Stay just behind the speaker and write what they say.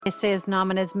This is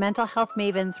Nomina's Mental Health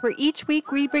Mavens, where each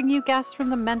week we bring you guests from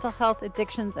the mental health,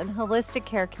 addictions, and holistic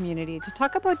care community to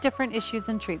talk about different issues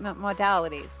and treatment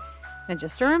modalities. And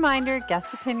just a reminder,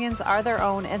 guest opinions are their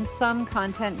own and some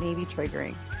content may be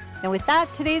triggering. And with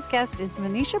that, today's guest is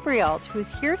Venetia Brialt, who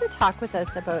is here to talk with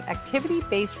us about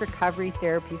activity-based recovery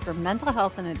therapy for mental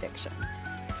health and addiction.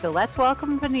 So let's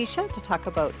welcome Venetia to talk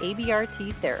about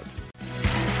ABRT therapy.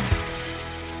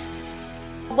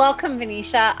 Welcome,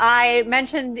 Venetia. I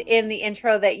mentioned in the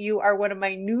intro that you are one of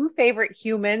my new favorite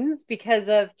humans because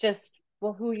of just,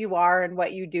 well, who you are and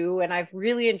what you do. And I've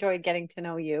really enjoyed getting to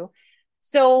know you.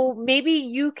 So maybe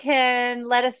you can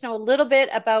let us know a little bit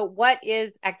about what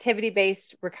is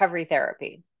activity-based recovery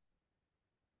therapy.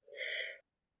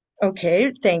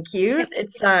 Okay, thank you.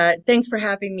 It's thanks for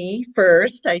having me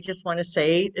first. I just want to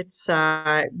say it's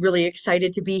really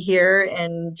excited to be here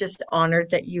and just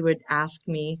honored that you would ask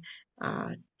me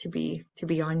to be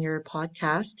on your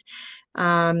podcast.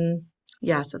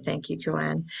 Yeah, so thank you,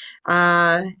 Joanne.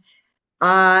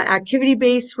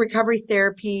 Activity-based recovery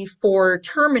therapy for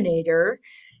Terminator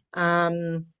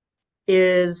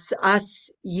is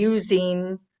us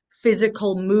using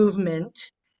physical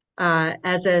movement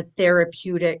as a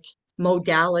therapeutic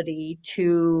modality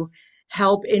to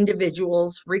help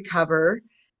individuals recover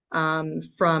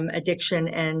from addiction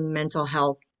and mental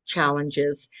health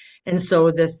challenges. And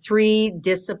so the three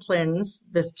disciplines,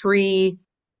 the three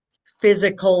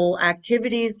physical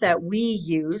activities that we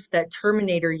use, that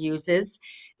Terminator uses,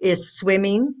 is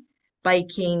swimming,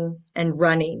 biking, and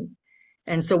running.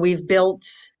 And so we've built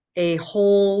a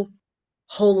whole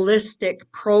holistic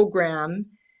program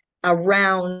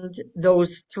around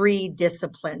those three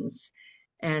disciplines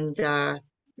and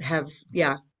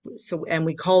and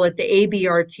we call it the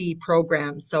ABRT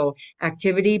program, so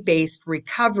activity-based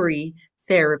recovery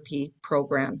therapy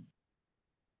program.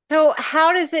 So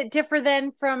how does it differ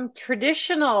then from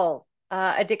traditional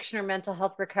addiction or mental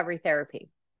health recovery therapy?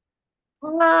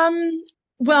 Well,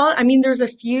 I mean, there's a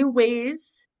few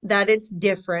ways that it's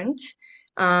different.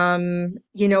 When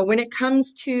it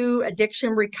comes to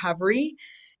addiction recovery,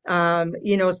 some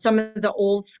of the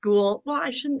old school, well,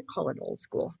 I shouldn't call it old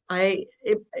school.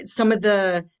 Some of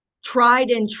the tried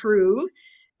and true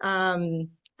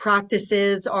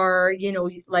practices are,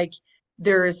 like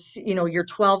there's, your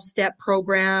 12-step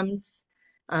programs,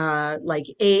 like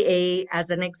AA as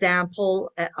an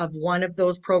example of one of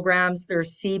those programs.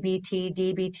 There's CBT,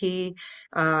 DBT.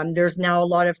 There's now a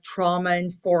lot of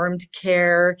trauma-informed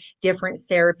care, different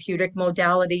therapeutic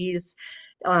modalities,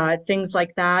 things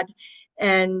like that.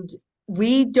 And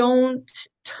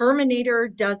Terminator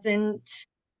doesn't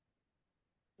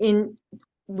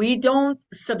we don't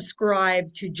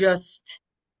subscribe to just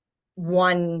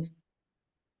one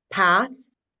path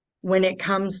when it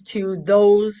comes to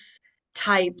those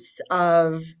types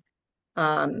of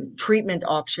treatment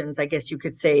options, I guess you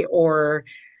could say, or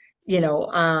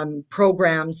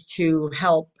programs to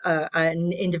help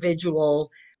an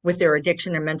individual with their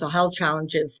addiction and mental health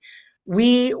challenges.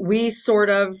 We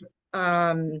sort of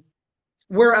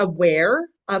we're aware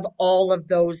of all of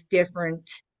those different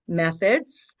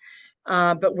methods,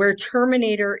 but where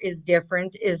Terminator is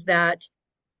different is that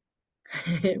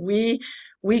we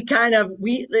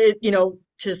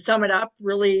to sum it up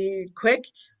really quick,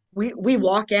 we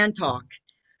walk and talk.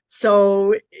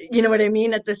 So, you know what I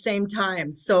mean, at the same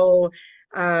time. So,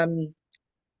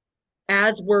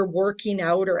 as we're working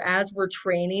out or as we're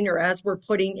training or as we're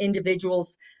putting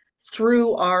individuals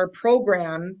through our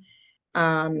program,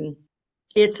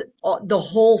 it's the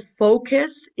whole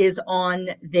focus is on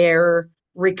their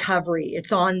recovery.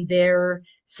 It's on their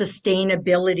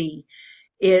sustainability.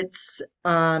 It's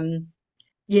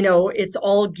it's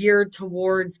all geared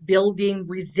towards building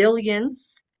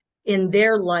resilience in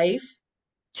their life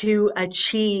to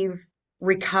achieve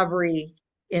recovery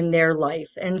in their life.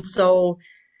 And so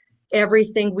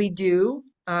everything we do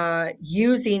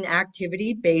using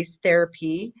activity-based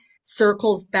therapy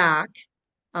circles back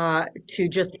to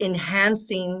just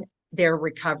enhancing their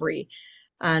recovery.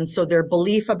 And so their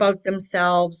belief about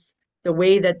themselves, the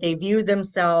way that they view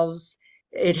themselves,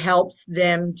 it helps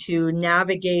them to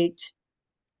navigate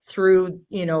through,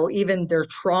 even their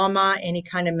trauma, any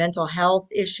kind of mental health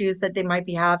issues that they might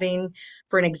be having.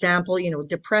 For an example,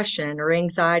 depression or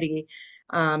anxiety.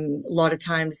 A lot of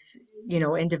times,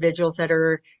 individuals that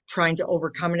are trying to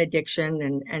overcome an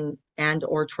addiction and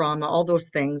or trauma, all those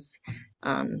things,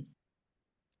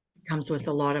 comes with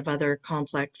a lot of other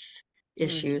complex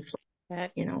issues, I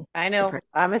know. depression.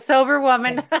 I'm a sober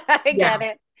woman. I Yeah. get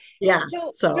it. Yeah.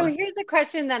 So here's a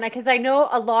question then, because I know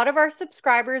a lot of our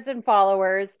subscribers and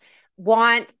followers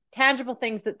want tangible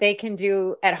things that they can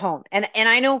do at home. And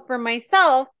I know for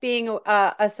myself, being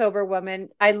a sober woman,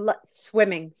 I love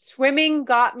swimming. Swimming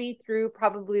got me through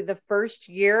probably the first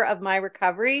year of my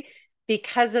recovery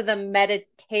because of the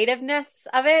meditativeness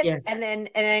of it. Yes. And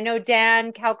I know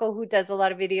Dan Calco, who does a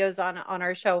lot of videos on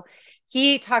our show,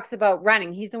 he talks about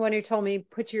running. He's the one who told me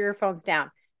put your earphones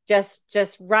down,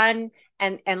 just run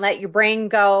and let your brain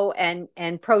go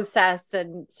and process.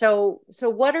 And so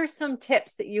what are some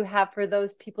tips that you have for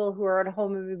those people who are at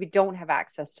home and maybe don't have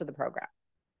access to the program?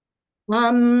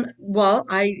 Well,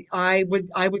 I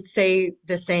would say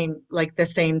the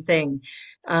same thing.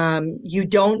 You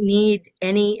don't need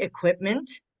any equipment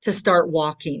to start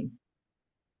walking.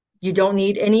 You don't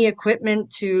need any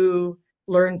equipment to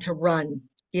learn to run.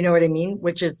 You know what I mean?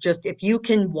 Which is just if you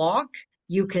can walk,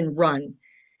 you can run.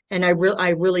 And I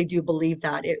really do believe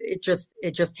that. It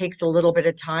just takes a little bit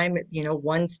of time,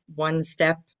 one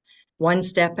step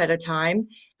at a time.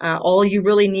 All you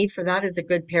really need for that is a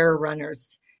good pair of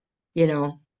runners, you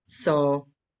know. So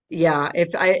yeah,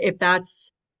 if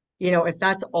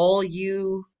that's all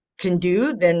you can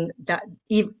do, then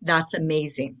that's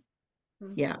amazing.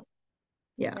 Yeah.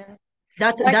 Yeah. Yeah.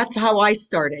 That's Like, that's how I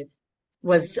started.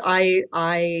 Was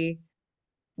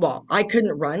well, I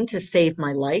couldn't run to save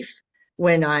my life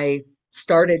when I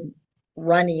started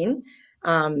running.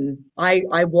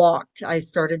 I walked. I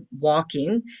started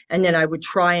walking, and then I would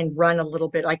try and run a little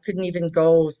bit. I couldn't even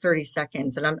go 30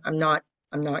 seconds, and I'm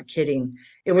not kidding.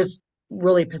 It was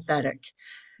really pathetic.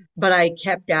 But I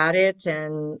kept at it,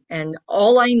 and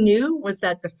all I knew was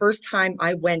that the first time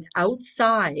I went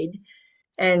outside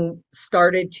and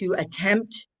started to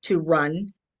attempt to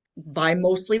run by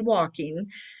mostly walking.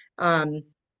 Um,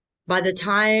 by the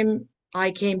time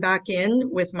I came back in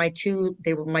with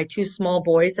they were my two small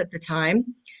boys at the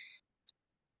time,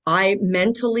 I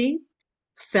mentally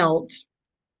felt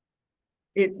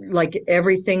it like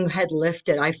everything had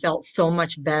lifted. I felt so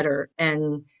much better.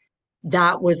 And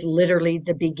that was literally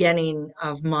the beginning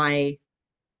of my,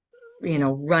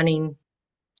 running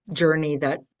journey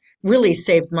that really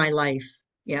saved my life.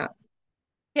 Yeah.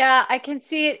 yeah, I can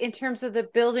see it in terms of the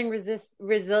building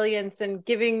resilience and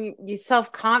giving you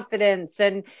self-confidence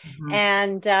Mhm.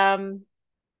 and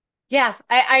yeah,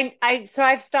 so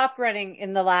I've stopped running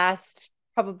in the last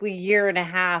probably year and a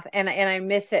half, and I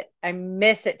miss it. I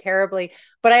miss it terribly.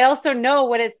 But I also know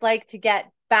what it's like to get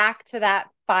back to that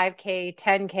 5K,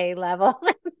 10K level.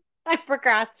 I'm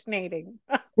procrastinating.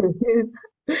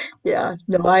 Yeah,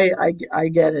 no, I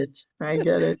get it. I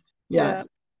get it. Yeah. Yeah.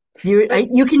 You But I,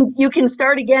 you can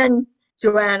start again,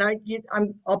 Joanne.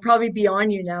 I'll probably be on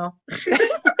you now.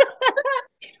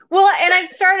 well, and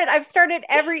I've started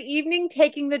every evening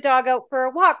taking the dog out for a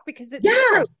walk because it's Yeah,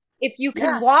 true. If you can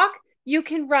yeah, walk, you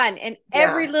can run, and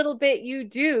every yeah, little bit you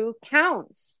do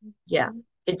counts. yeah.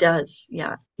 It does.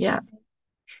 Yeah, yeah,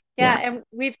 Yeah, yeah. and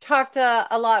we've talked a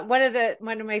lot. One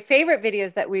of my favorite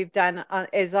videos that we've done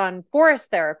is on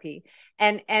forest therapy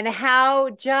and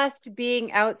how just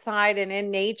being outside and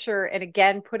in nature and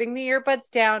again putting the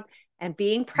earbuds down and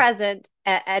being present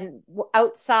and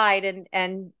outside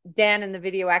and Dan in the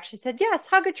video actually said, "Yes,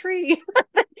 hug a tree."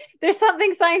 There's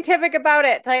something scientific about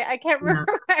it. I can't Yeah.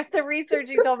 remember the research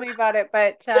he told me about it,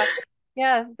 but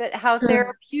yeah, that how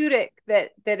therapeutic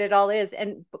that it all is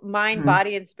and mind, Mhm,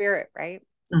 body, and spirit, right?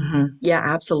 Yeah,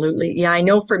 absolutely. Yeah, I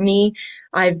know for me,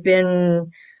 I've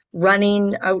been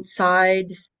running outside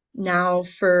now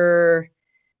for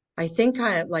I think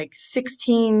I have like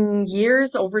 16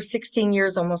 years, over 16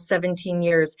 years, almost 17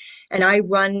 years. And I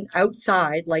run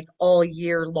outside like all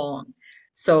year long.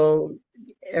 So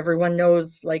everyone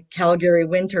knows like Calgary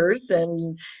winters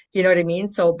and you know what I mean?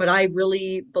 So, but I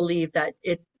really believe that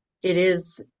it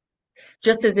is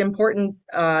just as important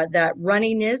that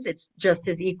running is, it's just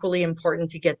as equally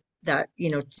important to get that,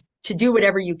 to do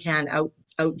whatever you can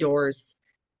outdoors.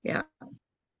 Yeah.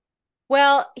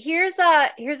 Well, here's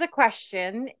a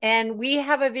question, and we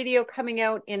have a video coming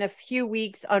out in a few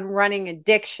weeks on running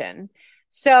addiction.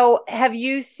 So, have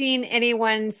you seen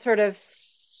anyone sort of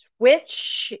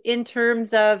switch in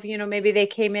terms of, maybe they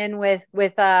came in with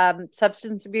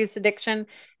substance abuse addiction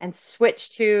and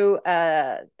switch to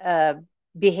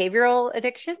behavioral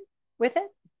addiction with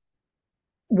it?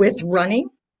 With running?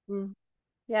 Mm,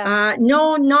 yeah.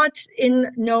 No, not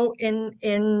in, no, in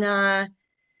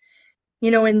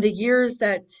the years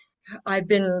that I've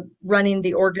been running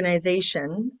the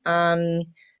organization,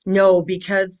 no,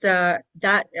 because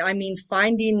I mean,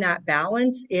 finding that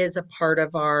balance is a part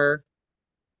of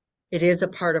it is a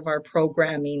part of our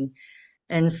programming.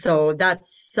 And so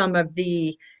that's some of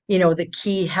the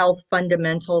key health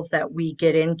fundamentals that we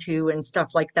get into and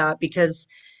stuff like that, because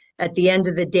at the end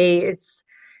of the day,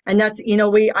 And that's,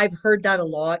 I've heard that a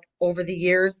lot over the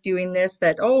years doing this,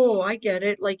 that, oh, I get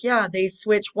it. Like, yeah, they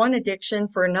switch one addiction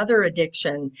for another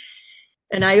addiction.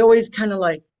 And I always kind of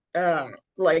like,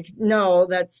 no,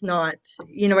 that's not,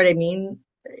 you know what I mean?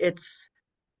 It's,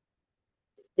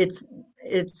 it's,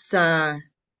 it's,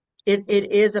 it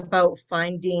is about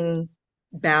finding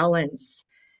balance.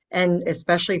 And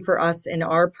especially for us in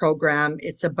our program,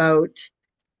 it's about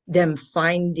them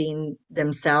finding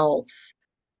themselves,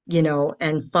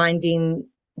 and finding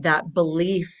that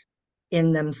belief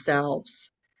in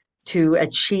themselves to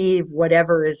achieve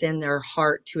whatever is in their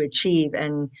heart to achieve,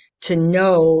 and to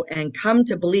know and come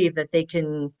to believe that they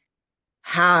can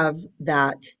have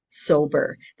that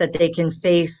sober, that they can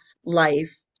face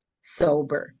life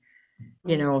sober.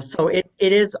 So it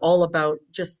is all about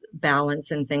just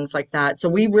balance and things like that. So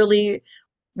we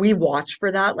watch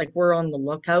for that, like we're on the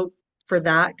lookout for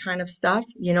that kind of stuff,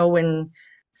 when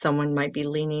someone might be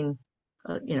leaning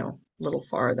a little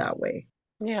far that way.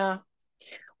 Yeah.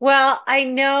 Well, I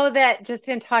know that just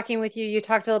in talking with you, you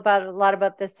talked about a lot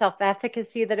about the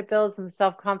self-efficacy that it builds and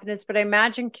self-confidence, but I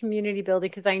imagine community building,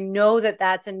 because I know that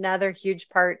that's another huge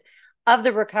part of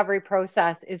the recovery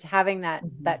process, is having that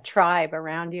Mhm. that tribe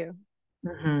around you.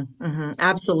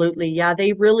 Absolutely. Yeah,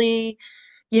 they really,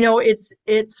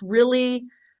 it's really,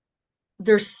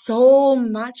 there's so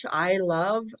much I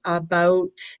love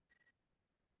about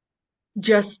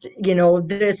just,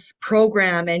 this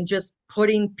program, and just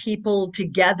putting people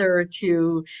together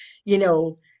to, you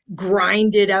know,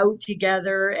 grind it out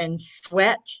together and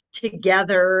sweat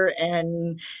together.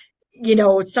 And,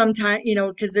 sometimes,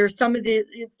 because there's some of the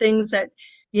things that,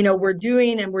 we're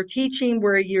doing and we're teaching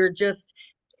where you're just,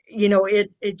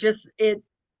 it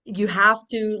you have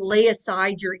to lay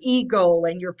aside your ego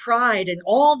and your pride and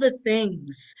all the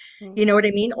things, you know what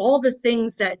I mean, all the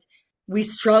things that we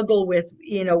struggle with,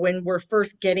 when we're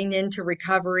first getting into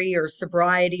recovery or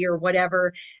sobriety or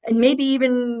whatever. And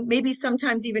maybe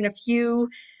sometimes even a few,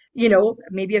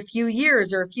 maybe a few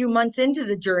years or a few months into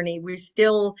the journey, we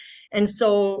still. And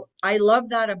so I love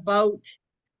that about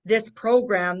this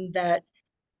program, that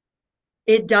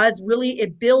it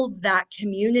builds that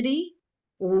community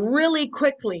really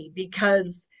quickly.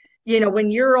 Because when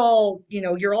you're all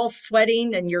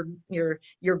sweating, and you're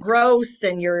gross,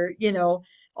 and you're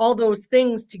all those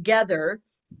things together,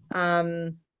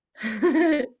 um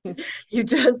you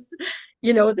just,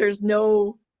 there's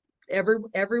no,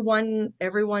 everyone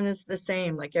is the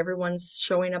same, like everyone's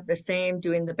showing up the same,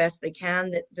 doing the best they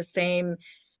can, the same.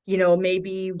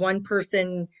 Maybe one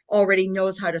person already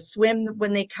knows how to swim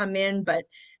when they come in, but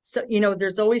so,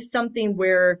 there's always something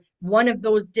where one of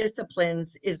those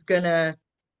disciplines is gonna,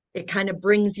 it kind of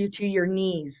brings you to your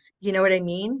knees, you know what I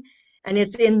mean? And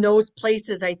it's in those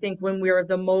places, I think, when we're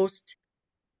the most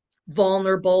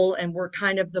vulnerable, and we're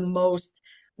kind of the most,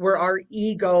 where our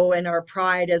ego and our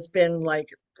pride has been like,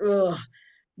 ugh,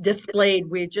 displayed.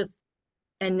 We just,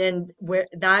 and then where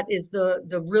that is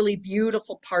the really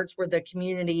beautiful parts, where the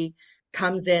community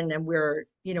comes in, and we're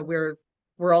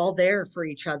all there for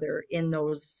each other in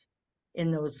those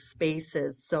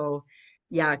spaces. So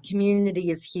yeah, community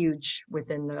is huge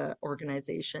within the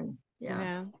organization. Yeah.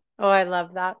 Yeah. Oh, I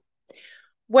love that.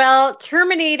 Well,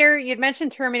 Terminator, you'd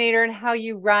mentioned Terminator and how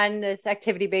you run this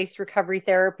activity-based recovery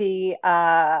therapy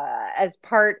as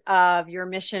part of your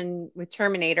mission with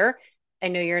Terminator. I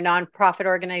know you're a nonprofit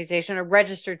organization, a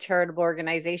registered charitable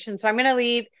organization. So I'm going to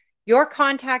leave your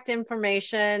contact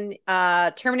information,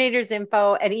 Terminator's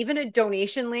info, and even a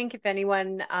donation link if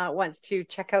anyone wants to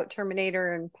check out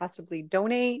Terminator and possibly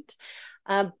donate.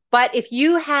 But if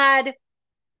you had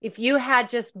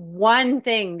just one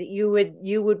thing that you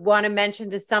would want to mention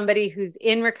to somebody who's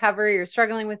in recovery or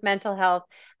struggling with mental health,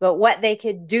 but what they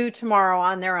could do tomorrow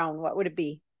on their own, what would it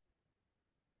be?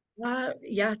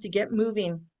 Yeah, to get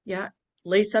moving. Yeah.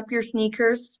 Lace up your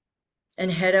sneakers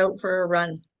and head out for a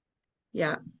run.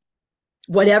 Yeah.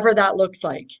 Whatever that looks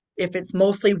like. If it's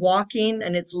mostly walking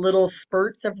and it's little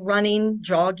spurts of running,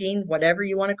 jogging, whatever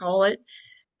you want to call it.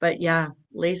 But yeah,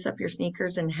 lace up your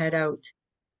sneakers and head out.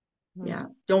 Hmm. Yeah.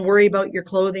 Don't worry about your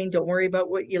clothing. Don't worry about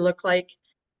what you look like.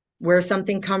 Wear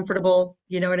something comfortable.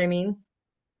 You know what I mean?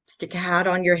 Stick a hat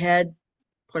on your head,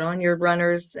 put on your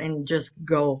runners, and just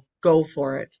go. Go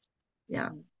for it. Yeah.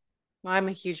 Well, I'm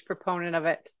a huge proponent of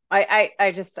it.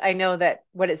 I know that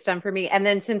what it's done for me. And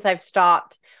then since I've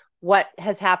stopped, what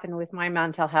has happened with my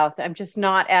mental health, I'm just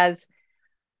not as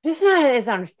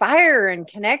on fire and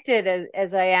connected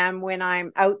as I am when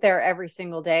I'm out there every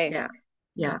single day. Yeah.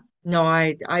 Yeah. No,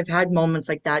 I've had moments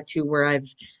like that too, where I've,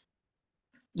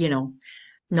 you know,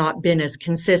 not been as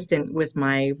consistent with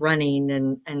my running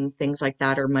and things like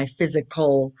that, or my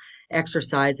physical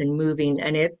exercise and moving.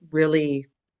 And it really,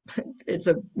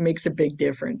 makes a big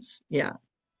difference. Yeah.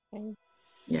 Okay.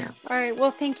 Yeah. All right.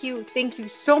 Well, thank you. Thank you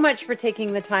so much for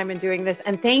taking the time and doing this.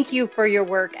 And thank you for your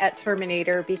work at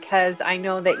Terminator, because I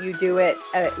know that you do it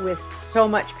with so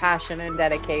much passion and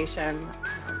dedication.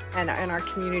 And our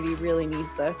community really needs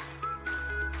this.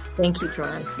 Thank you,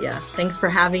 John. Yeah. Thanks for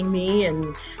having me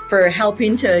and for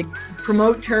helping to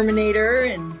promote Terminator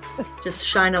and just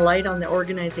shine a light on the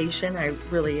organization. I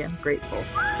really am grateful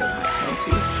for that. Thank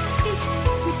you.